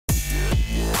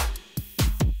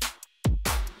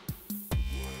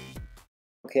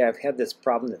Okay, I've had this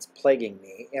problem that's plaguing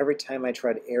me. Every time I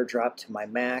try to airdrop to my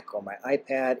Mac or my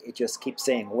iPad, it just keeps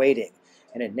saying waiting,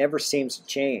 and it never seems to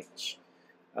change.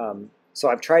 So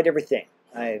I've tried everything.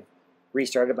 I've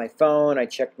restarted my phone, I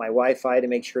checked my Wi-Fi to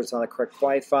make sure it's on the correct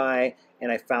Wi-Fi,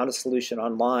 and I found a solution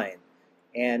online.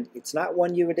 And it's not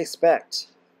one you would expect.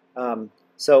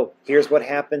 So here's what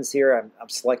happens here. I'm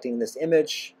selecting this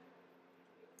image.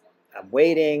 I'm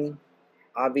waiting.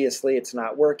 Obviously, it's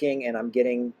not working, and I'm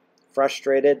getting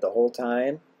frustrated the whole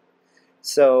time.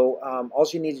 So all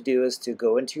you need to do is to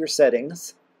go into your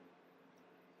settings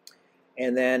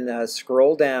and then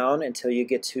scroll down until you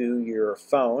get to your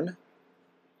phone.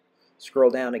 Scroll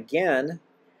down again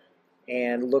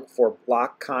and look for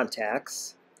block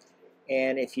contacts.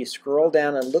 And if you scroll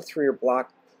down and look through your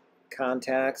block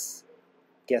contacts,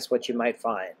 guess what you might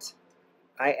find?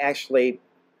 I actually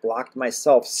blocked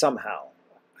myself somehow.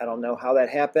 I don't know how that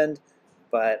happened,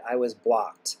 but I was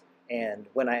blocked. And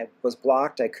when I was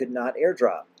blocked, I could not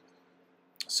airdrop.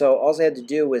 So all I had to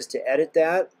do was to edit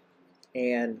that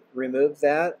and remove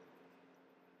that.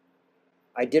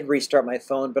 I did restart my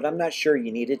phone, but I'm not sure you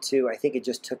needed to. I think it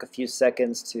just took a few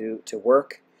seconds to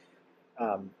work.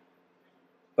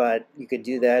 But you could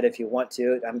do that if you want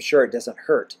to. I'm sure it doesn't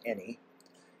hurt any.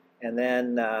 And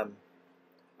then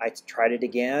I tried it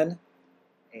again,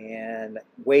 and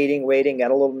waiting,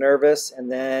 got a little nervous, and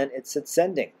then it said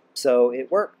sending. So it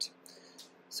worked.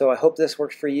 So I hope this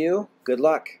works for you. Good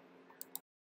luck.